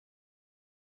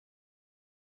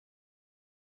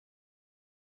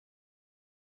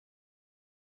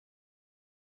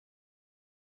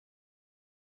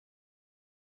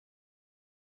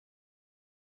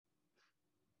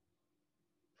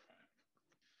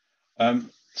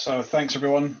So thanks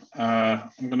everyone.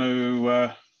 I'm going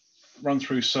to run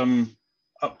through some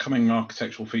upcoming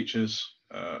architectural features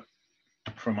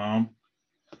from ARM.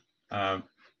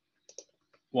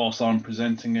 Whilst I'm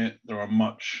presenting it, there are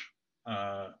much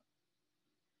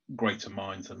greater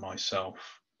minds than myself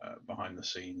behind the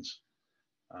scenes.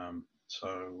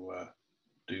 So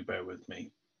do bear with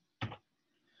me.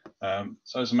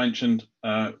 So as I mentioned,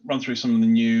 run through some of the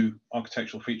new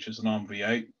architectural features in ARM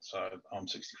v8, so ARM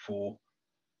 64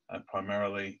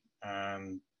 primarily,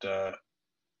 and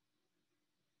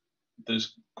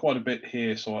there's quite a bit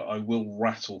here, so I will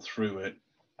rattle through it.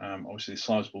 Obviously, the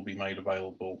slides will be made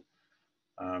available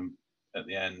at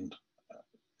the end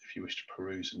if you wish to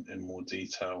peruse in more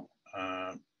detail.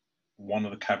 One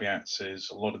of the caveats is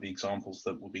a lot of the examples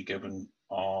that will be given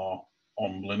are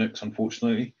on Linux,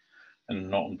 unfortunately, and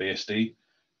not on BSD.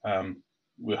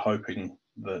 We're hoping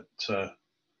that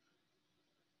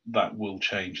that will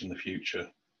change in the future.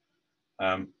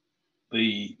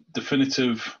 The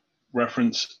definitive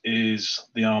reference is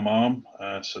the ARM,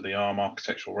 so the ARM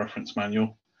Architectural Reference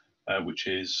Manual, which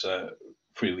is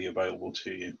freely available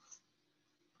to you.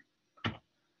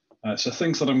 So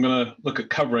things that I'm going to look at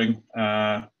covering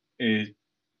is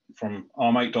from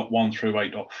ARM 8.1 through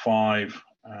 8.5,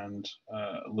 and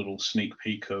a little sneak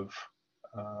peek of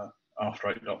after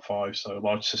 8.5, so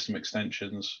large system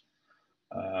extensions,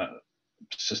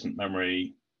 persistent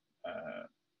memory,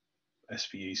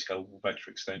 SVE, scalable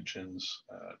vector extensions,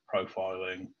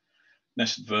 profiling,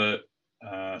 nested vert,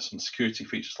 some security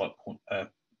features like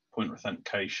pointer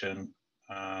authentication,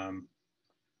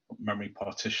 memory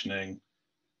partitioning,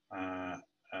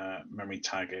 memory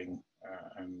tagging,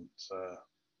 and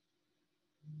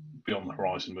beyond the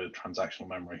horizon with transactional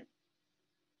memory.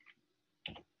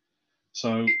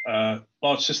 So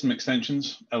large system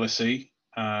extensions, LSE,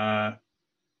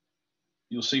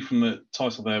 you'll see from the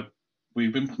title there,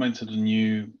 we've implemented a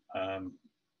new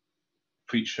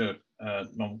feature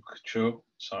nomenclature.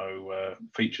 So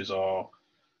features are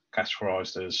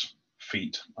categorized as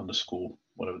feat underscore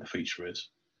whatever the feature is.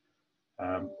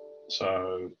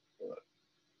 So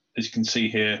as you can see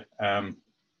here,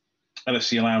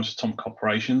 LSE allows atomic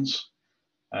operations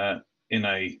in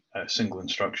a single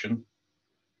instruction,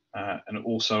 and it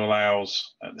also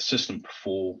allows the system to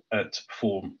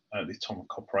perform the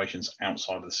atomic operations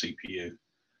outside of the CPU.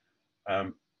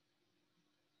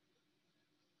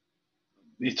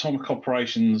 The atomic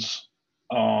operations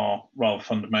are rather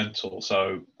fundamental,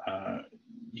 so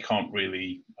you can't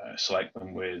really select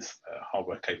them with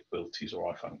hardware capabilities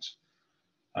or iPhones.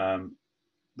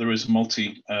 There is a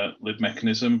multi-lib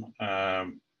mechanism,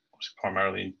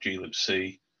 primarily in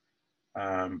glibc,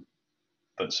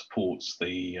 that supports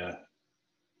the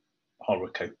hardware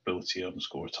capability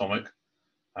underscore atomic,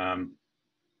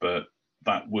 but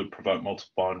that would provoke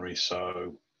multiple binaries,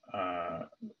 so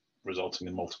resulting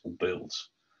in multiple builds.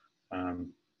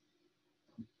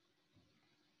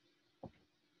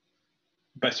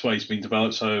 Best ways being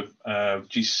developed, so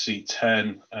GCC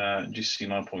 10 and GCC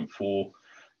 9.4,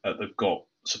 they've got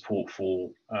support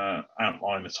for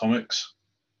outline atomics.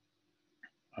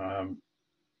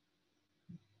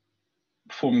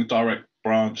 Performing a direct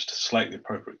branch to select the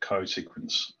appropriate code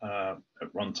sequence at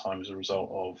runtime as a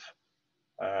result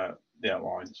of the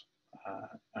outlines.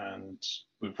 And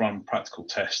we've run practical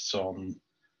tests on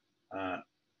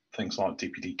things like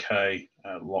DPDK,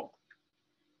 lock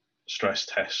stress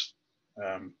test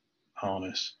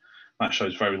harness. That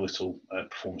shows very little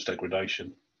performance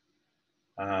degradation.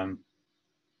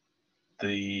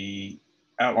 The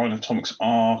outline atomics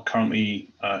are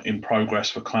currently in progress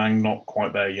for Clang, not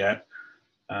quite there yet,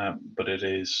 but it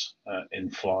is in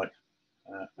flight.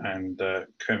 And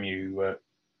QEMU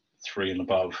 3 and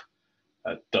above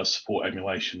does support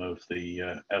emulation of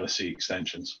the LSE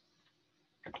extensions.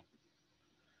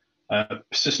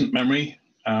 Persistent memory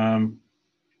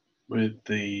with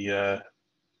the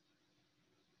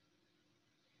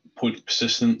point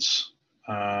persistence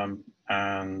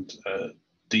and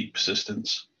deep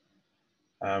persistence.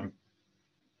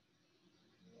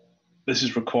 This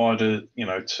is required, for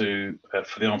the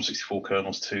ARM64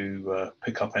 kernels to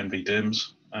pick up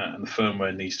NVDIMMs, and the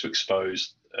firmware needs to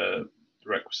expose the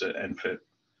requisite NFIP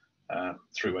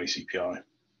through ACPI.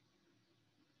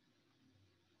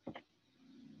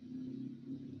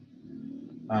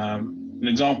 An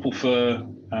example for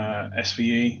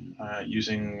SVE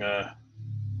using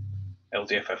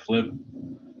LDFF-lib.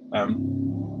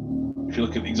 If you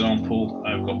look at the example,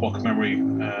 we've got block of memory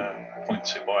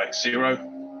 0.2 by x0,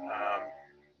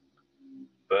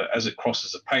 but as it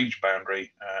crosses a page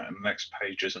boundary and the next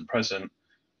page isn't present,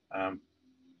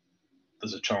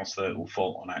 there's a chance that it will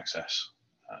fault on access.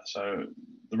 So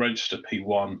the register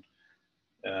P1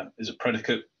 is a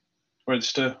predicate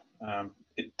register.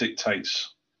 It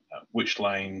dictates which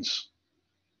lanes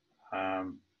are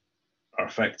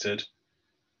affected,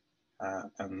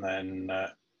 and then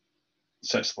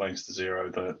sets the lanes to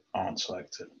 0 that aren't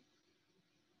selected.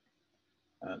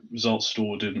 Results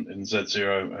stored in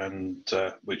Z0, and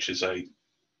which is a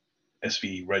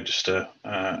SVE register,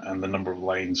 and the number of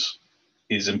lanes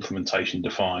is implementation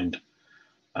defined,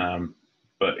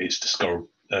 but it's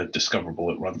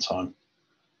discoverable at runtime.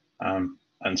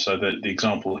 And so the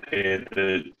example here,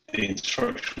 the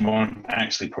instruction won't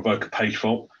actually provoke a page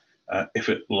fault if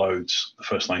it loads the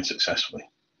first lane successfully.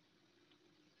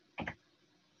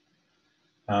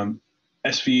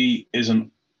 SVE is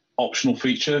an optional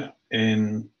feature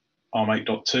in ARM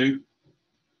 8.2.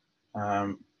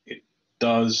 It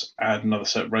does add another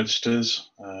set of registers,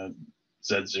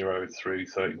 Z0 through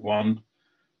 31.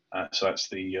 So that's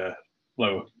the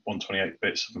lower 128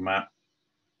 bits of the map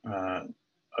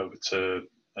over to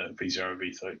V0 and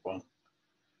V31.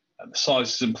 The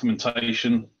size is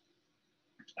implementation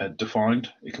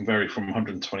defined. It can vary from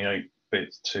 128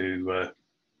 bits to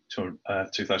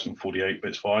 2048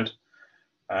 bits wide.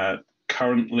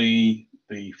 Currently,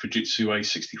 the Fujitsu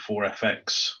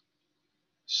A64FX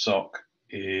SoC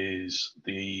is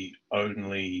the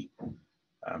only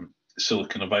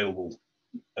silicon available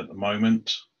at the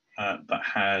moment that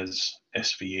has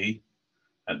SVE.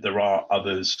 There are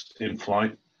others in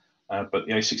flight, but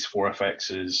the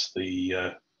A64FX is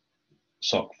the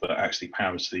SoC that actually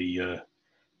powers the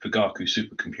Fugaku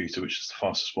supercomputer, which is the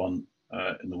fastest one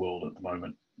in the world at the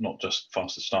moment. Not just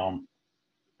fastest ARM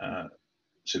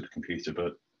supercomputer,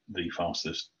 but the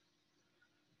fastest.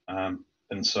 And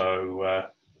so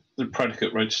the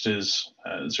predicate registers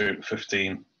 0 to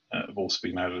 15 have also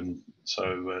been added, and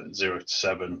so 0 to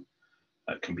 7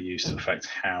 can be used to affect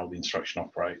how the instruction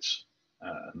operates,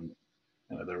 and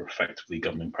they're effectively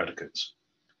governing predicates.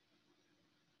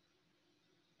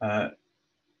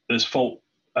 There's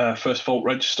first fault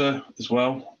register as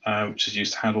well, which is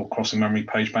used to handle crossing memory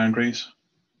page boundaries.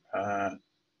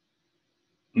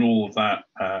 And all of that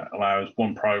allows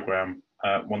one to program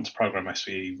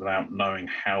SVE without knowing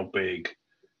how big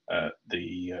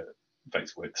the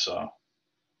vector widths are,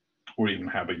 or even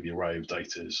how big the array of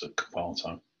data is at compile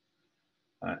time.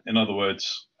 In other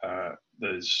words,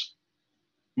 there's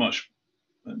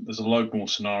a load more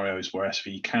scenarios where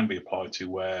SVE can be applied to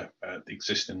where the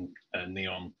existing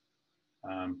Neon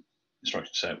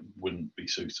instruction set wouldn't be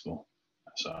suitable.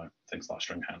 So things like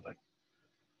string handling.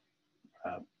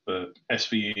 But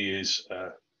SVE is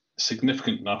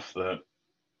significant enough that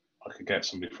I could get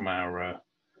somebody from our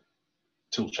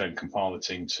toolchain compiler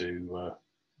team to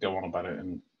go on about it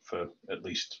for at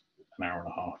least an hour and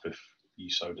a half if you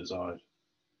so desired.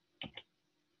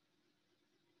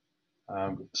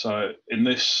 So in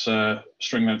this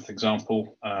string length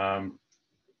example, it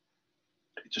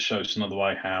just shows another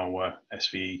way how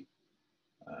SVE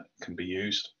can be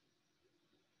used.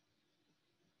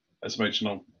 As I mentioned,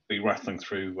 I'll be rattling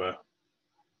through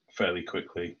fairly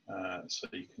quickly, so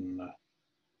you can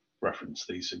reference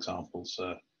these examples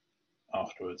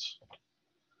afterwards.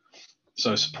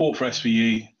 So support for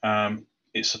SVE,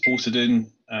 it's supported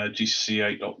in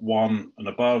GCC 8.1 and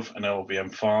above and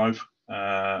LLVM5.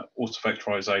 Auto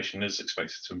vectorization is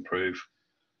expected to improve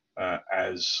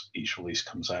as each release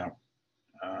comes out.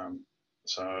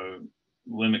 So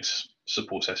Linux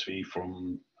supports SVE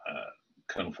from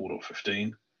kernel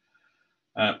 4.15.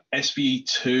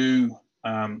 SVE2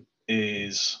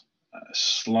 is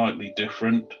slightly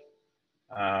different,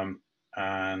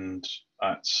 and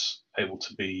that's able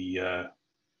to be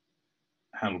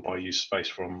handled by user space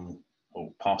from,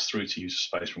 or passed through to user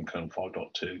space from kernel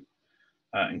 5.2.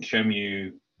 And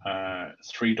QEMU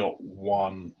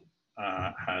 3.1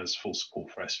 has full support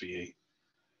for SVE.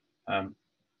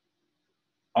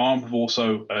 ARM have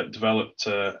also developed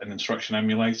an instruction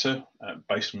emulator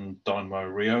based on Dynamo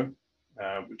Rio,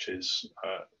 which is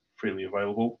freely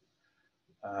available,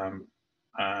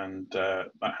 and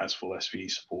that has full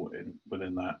SVE support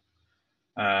within that.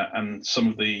 And some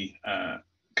of the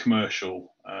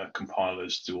commercial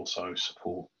compilers do also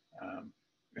support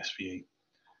SVE.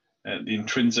 The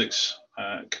intrinsics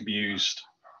can be used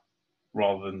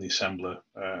rather than the assembler,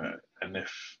 and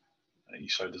if you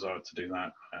so desire to do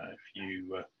that, if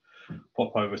you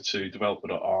pop over to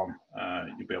developer.arm,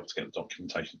 you'll be able to get the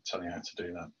documentation telling you how to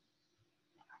do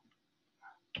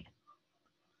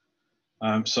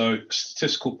that. So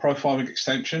statistical profiling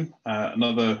extension,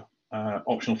 another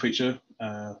optional feature,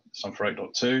 some for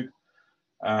 8.2.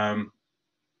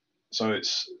 So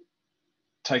it's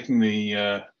taking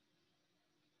the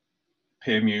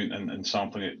PMU and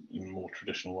sampling it in more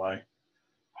traditional way.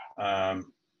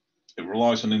 It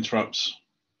relies on interrupts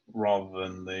rather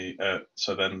than the,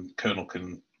 so then kernel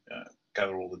can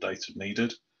gather all the data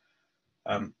needed.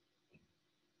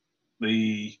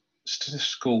 The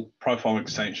statistical profile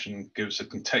extension gives a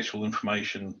contextual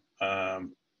information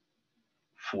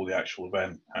for the actual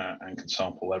event and can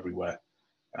sample everywhere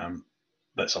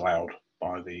that's allowed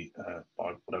by the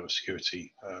by whatever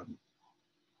security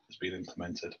has been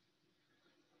implemented.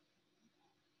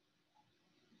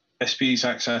 SPE is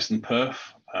accessed in perf,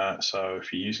 so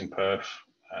if you're using perf,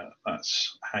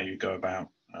 that's how you go about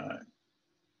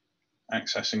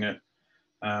accessing it.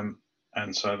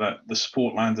 And so that the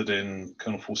support landed in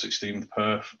kernel 4.16 with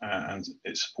perf, and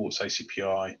it supports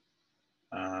ACPI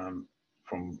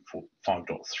from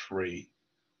 5.3.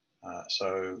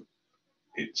 So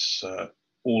it's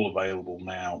all available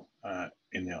now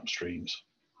in the upstreams.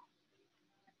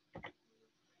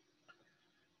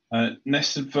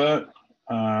 Nested vert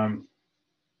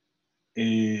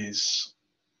is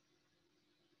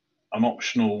an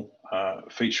optional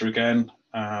feature again.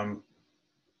 It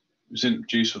was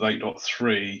introduced with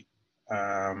 8.3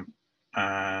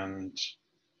 and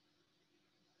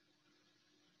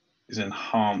is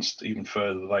enhanced even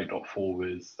further with 8.4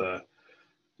 with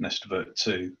nested vert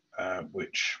 2,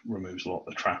 which removes a lot of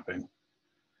the trapping.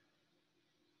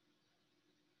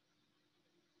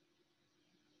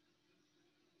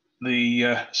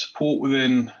 The support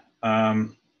within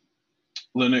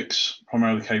Linux,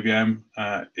 primarily KVM,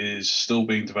 is still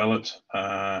being developed,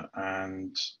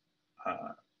 and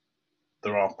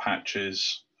there are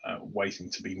patches waiting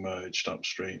to be merged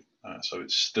upstream. So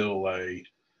it's still a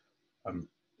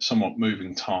somewhat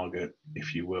moving target,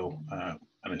 if you will,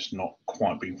 and it's not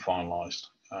quite been finalized.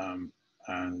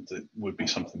 And it would be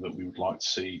something that we would like to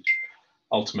see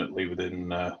ultimately within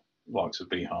the likes of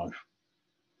Beehive.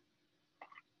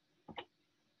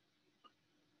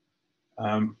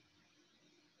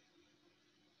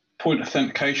 Point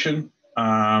authentication,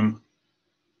 and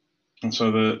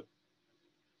so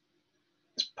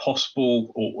it's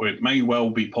possible, or it may well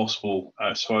be possible,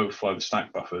 to overflow the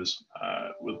stack buffers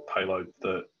with a payload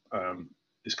that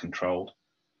is controlled.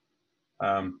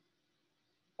 On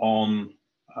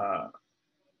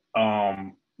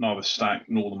ARM, neither stack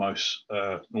nor most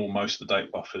of the data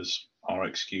buffers are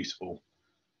executable.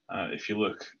 If you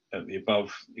look at the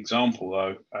above example,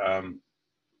 though,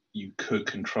 you could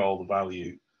control the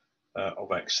value of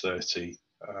X30.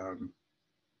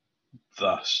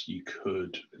 Thus, you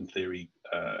could, in theory,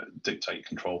 dictate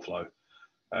control flow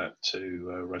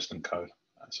to resident code,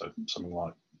 so something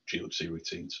like glibc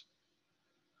routines.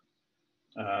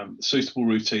 Suitable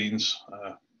routines,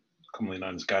 commonly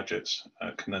known as gadgets,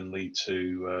 can then lead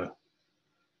to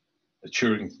a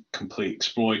Turing complete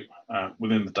exploit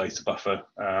within the data buffer,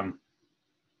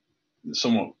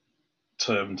 somewhat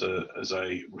termed as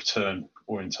a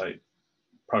return-oriented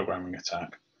programming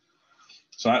attack.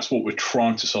 So that's what we're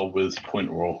trying to solve with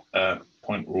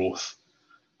point.auth.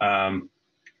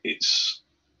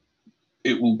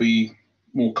 It will be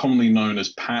more commonly known as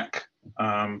PAC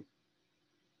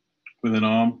within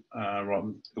ARM.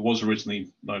 It was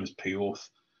originally known as pauth,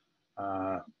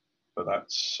 but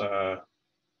that's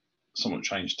somewhat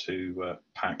changed to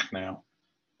PAC now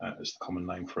as the common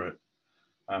name for it,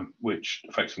 which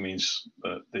effectively means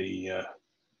that the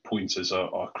pointers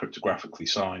are cryptographically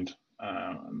signed,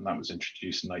 and that was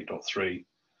introduced in 8.3.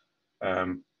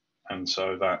 And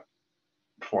so that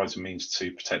provides a means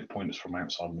to protect the pointers from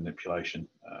outside manipulation,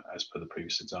 as per the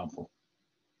previous example.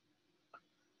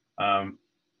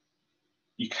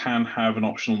 You can have an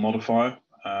optional modifier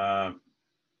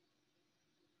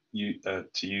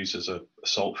to use as a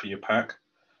salt for your pack.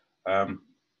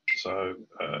 So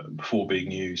before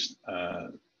being used,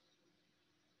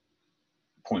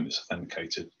 pointers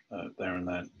authenticated there and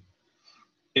then.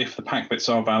 If the pack bits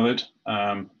are valid,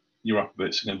 your upper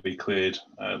bits are going to be cleared,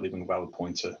 leaving a valid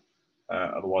pointer.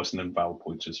 Otherwise, an invalid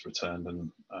pointer is returned,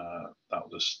 and that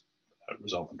will just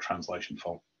result in translation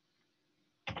fault.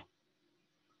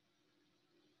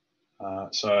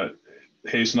 So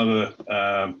here's another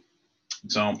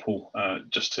example,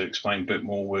 just to explain a bit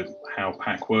more with how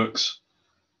PAC works.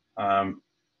 To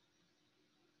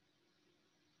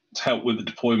help with the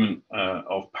deployment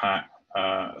of PAC,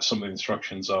 some of the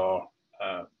instructions are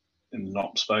in the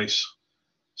NOP space.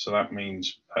 So that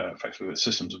means effectively that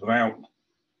systems without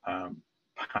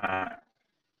PAC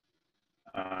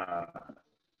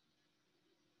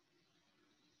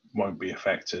won't be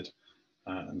affected.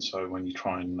 And so when you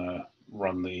try and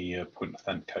run the point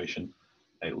authentication,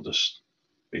 it will just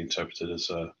be interpreted as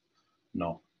a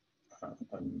not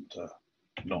and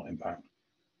not impact.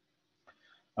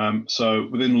 So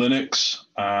within Linux,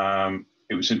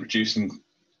 it was introduced in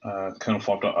kernel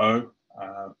 5.0.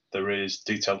 There is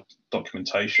detailed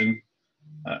documentation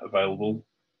available,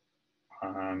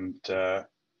 and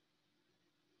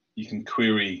you can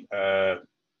query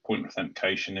point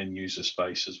authentication in user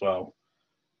space as well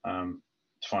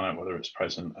to find out whether it's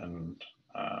present and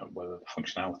whether the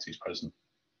functionality is present.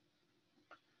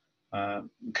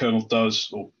 Kernel does,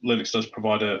 or Linux does,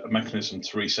 provide a mechanism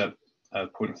to reset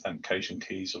point authentication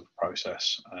keys of the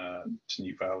process to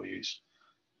new values.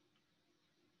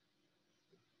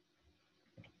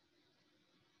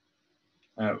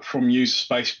 From user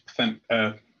space, point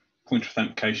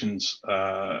authentications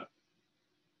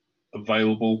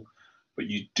available, but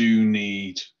you do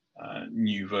need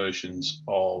new versions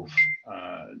of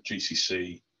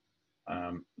GCC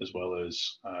as well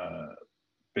as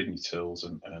binutils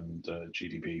and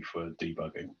GDB for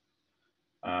debugging.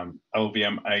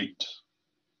 LVM8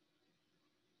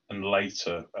 and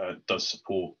later does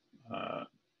support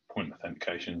point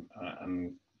authentication,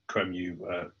 and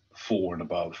QEMU 4 and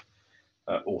above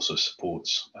also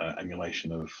supports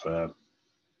emulation of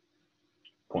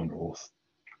point auth.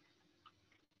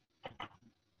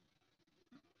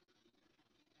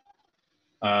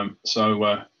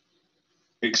 So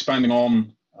expanding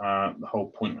on the whole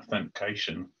point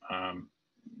authentication,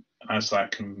 as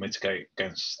that can mitigate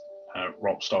against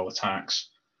ROP style attacks,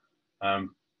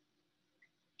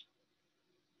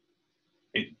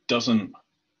 it doesn't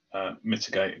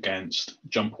mitigate against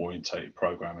jump orientated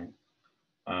programming.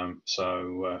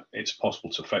 So it's possible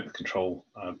to affect the control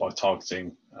by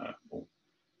targeting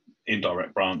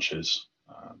indirect branches.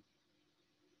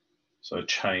 So a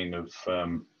chain of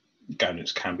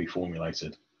gadgets can be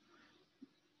formulated.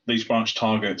 These branch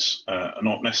targets are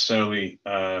not necessarily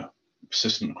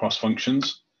persistent across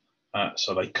functions,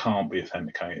 so they can't be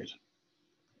authenticated.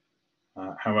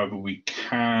 However, we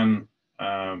can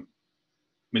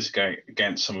mitigate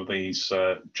against some of these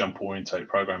jump-oriented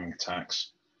programming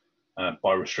attacks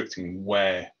by restricting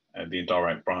where the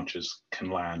indirect branches can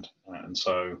land. And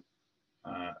so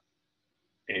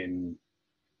in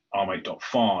ARM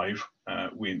 8.5,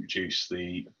 we introduced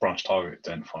the branch target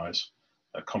identifiers,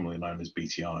 commonly known as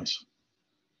BTIs.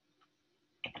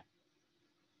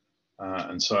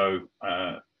 And so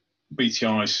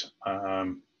BTIs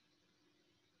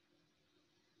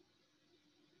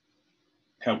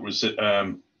help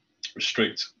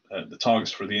restrict the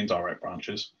targets for the indirect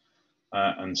branches.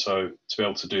 And so to be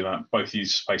able to do that, both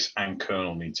user space and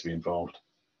kernel need to be involved.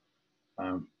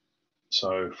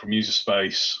 So from user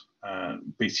space,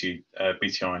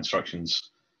 BTI instructions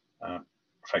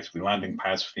effectively landing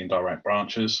pads for the indirect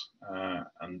branches,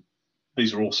 and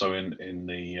these are also in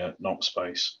the NOP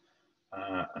space.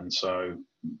 And so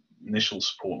initial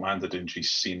support landed in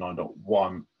GCC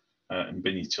 9.1 and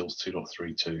binutils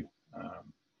 2.32.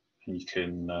 And you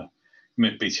can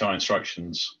commit BTI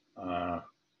instructions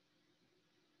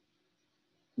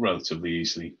relatively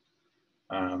easily.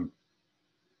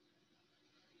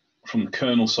 From the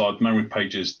kernel side, memory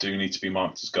pages do need to be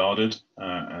marked as guarded,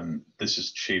 and this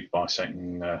is achieved by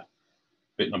setting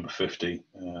bit number 50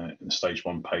 in the stage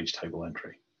 1 page table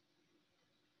entry.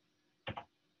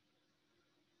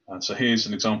 So here's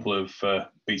an example of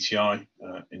BTI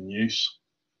in use.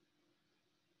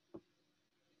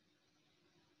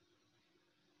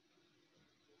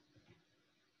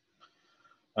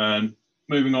 And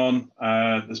moving on,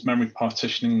 there's memory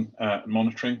partitioning and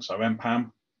monitoring, so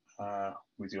MPAM.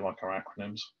 We do like our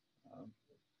acronyms.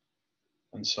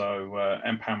 And so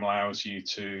MPAM allows you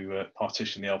to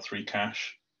partition the L3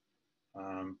 cache.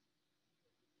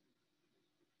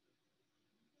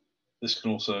 This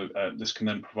can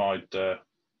then provide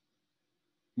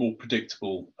more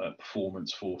predictable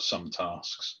performance for some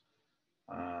tasks,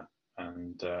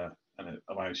 and it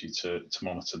allows you to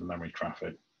monitor the memory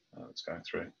traffic that's going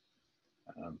through.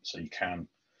 So you can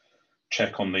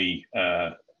check on the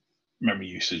memory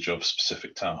usage of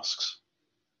specific tasks.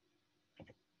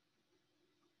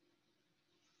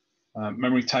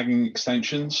 Memory tagging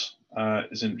extensions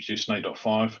is introduced in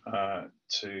 8.5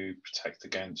 to protect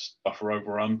against buffer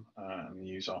overrun and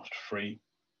use after free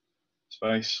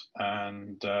space.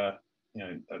 And a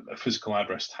physical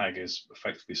address tag is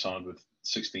effectively assigned with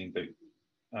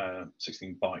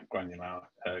 16-byte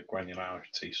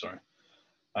granularity. Sorry.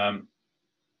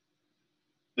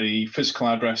 The physical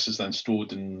address is then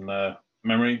stored in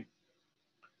memory,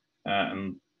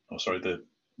 the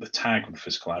tag of the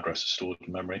physical address is stored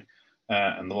in memory,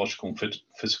 and the logical and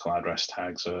physical address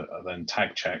tags are then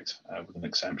tag checked with an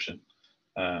exception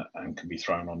and can be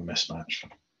thrown on a mismatch.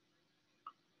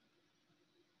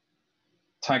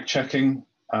 Tag checking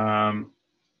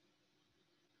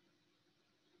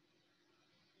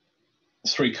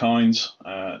three kinds: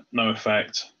 no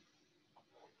effect,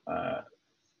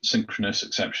 synchronous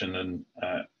exception, and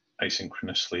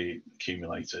asynchronously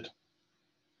accumulated.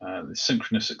 The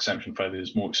synchronous exception failure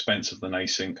is more expensive than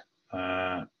async,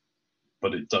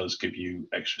 but it does give you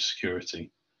extra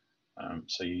security.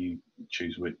 So you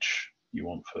choose which you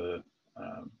want for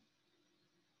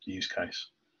the use case.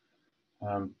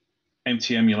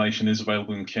 MT emulation is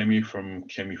available in QEMU from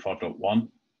QEMU 5.1.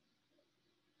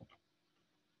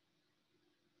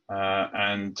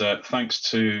 And thanks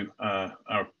to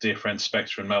our dear friends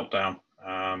Spectre and Meltdown,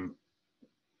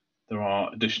 there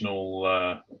are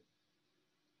additional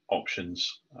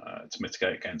options to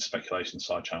mitigate against speculation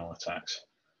side channel attacks.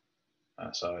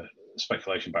 So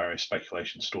speculation barrier,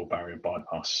 speculation store barrier,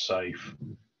 bypass safe,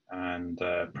 and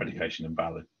predication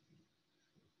invalid.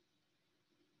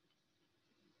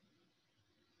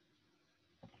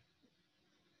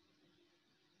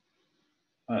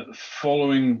 The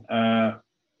following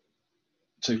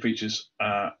two features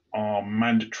are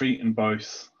mandatory in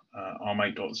both ARM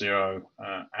 8.0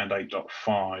 and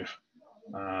 8.5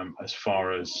 as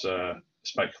far as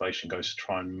speculation goes, to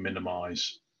try and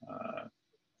minimize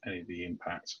any of the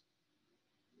impact.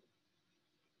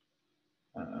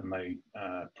 And they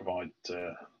provide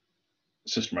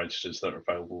system registers that are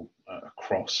available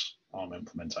across ARM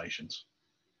implementations.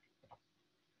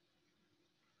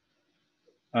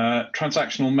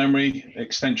 Transactional memory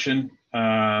extension.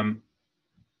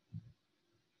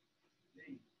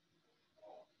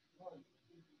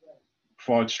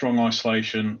 Provide strong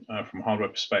isolation from a hardware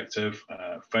perspective,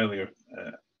 failure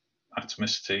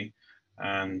atomicity,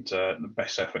 and the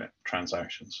best effort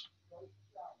transactions.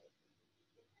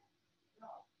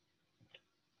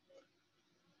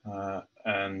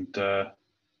 And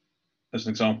as an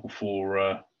example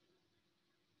for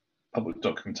public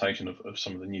documentation of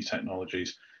some of the new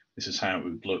technologies, this is how it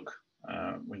would look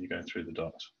when you're going through the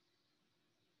docs.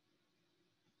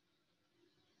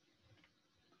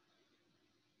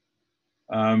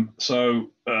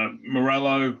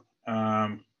 Morello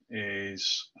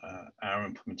is our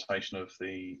implementation of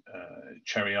the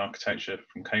Cherry architecture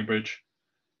from Cambridge.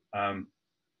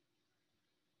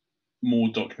 More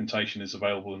documentation is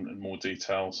available and more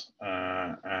details,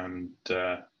 and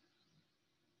there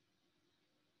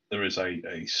is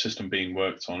a system being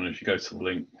worked on. And if you go to the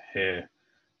link here,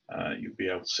 you'll be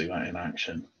able to see that in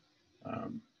action.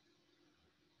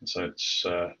 So it's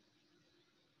a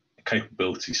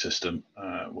capability system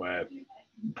where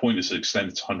pointers are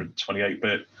extended to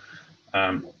 128-bit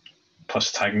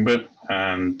plus tagging bit,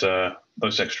 and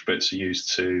those extra bits are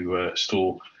used to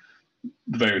store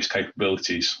the various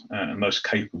capabilities, and those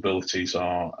capabilities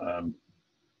are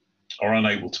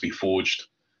unable to be forged.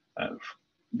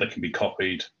 They can be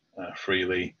copied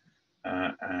freely,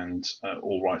 and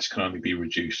all rights can only be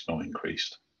reduced, not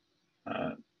increased.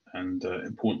 And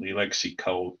importantly, legacy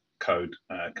code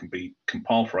can be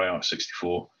compiled for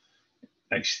AR64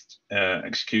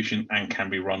 execution and can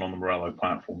be run on the Morello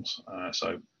platforms.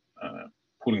 So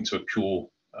pulling to a pure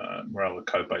Morello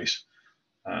code base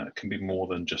can be more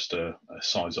than just a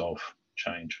size of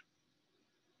change.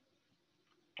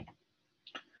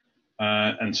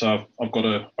 And so I've got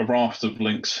a raft of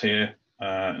links here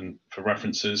and for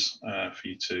references for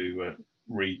you to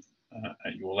read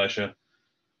at your leisure.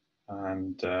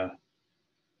 And you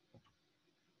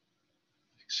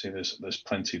can see there's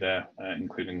plenty there,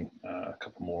 including a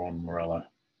couple more on Morello.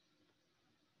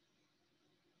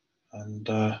 And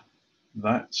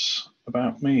that's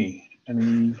about me.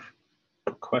 Any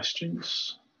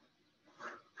questions?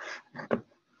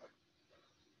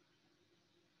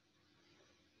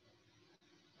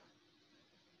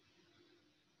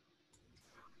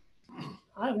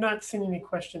 I have not seen any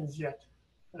questions yet,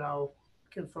 and I'll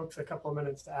give folks a couple of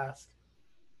minutes to ask.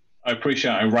 I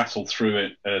appreciate I rattled through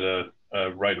it at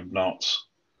a rate of knots.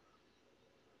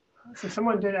 So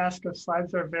someone did ask if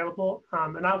slides are available,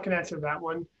 and I can answer that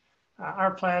one.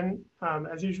 Our plan,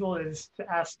 as usual, is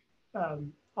to ask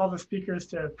all the speakers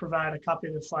to provide a copy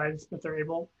of the slides if they're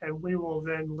able, and we will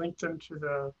then link them to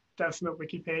the DevSummit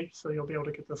wiki page, so you'll be able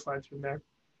to get the slides from there.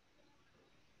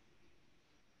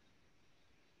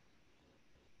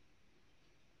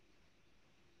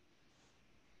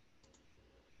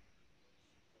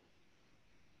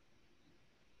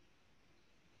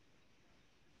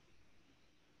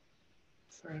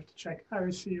 So I have to check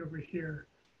IRC over here.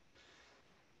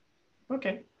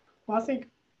 Okay, well, I think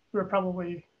we're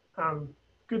probably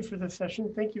good for this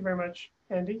session. Thank you very much,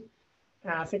 Andy.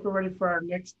 I think we're ready for our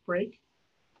next break.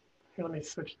 Here, let me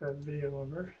switch the video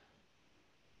over.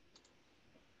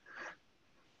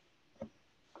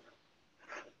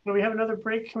 So we have another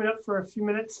break coming up for a few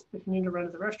minutes if you need to run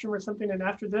to the restroom or something. And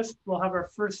after this, we'll have our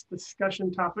first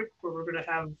discussion topic where we're going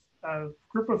to have a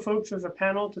group of folks as a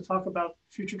panel to talk about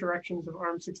future directions of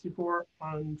ARM64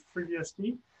 on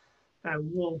FreeBSD. And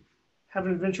we'll have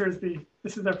an adventure as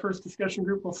this is our first discussion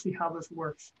group. We'll see how this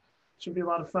works. Should be a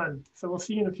lot of fun. So we'll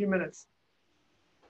see you in a few minutes.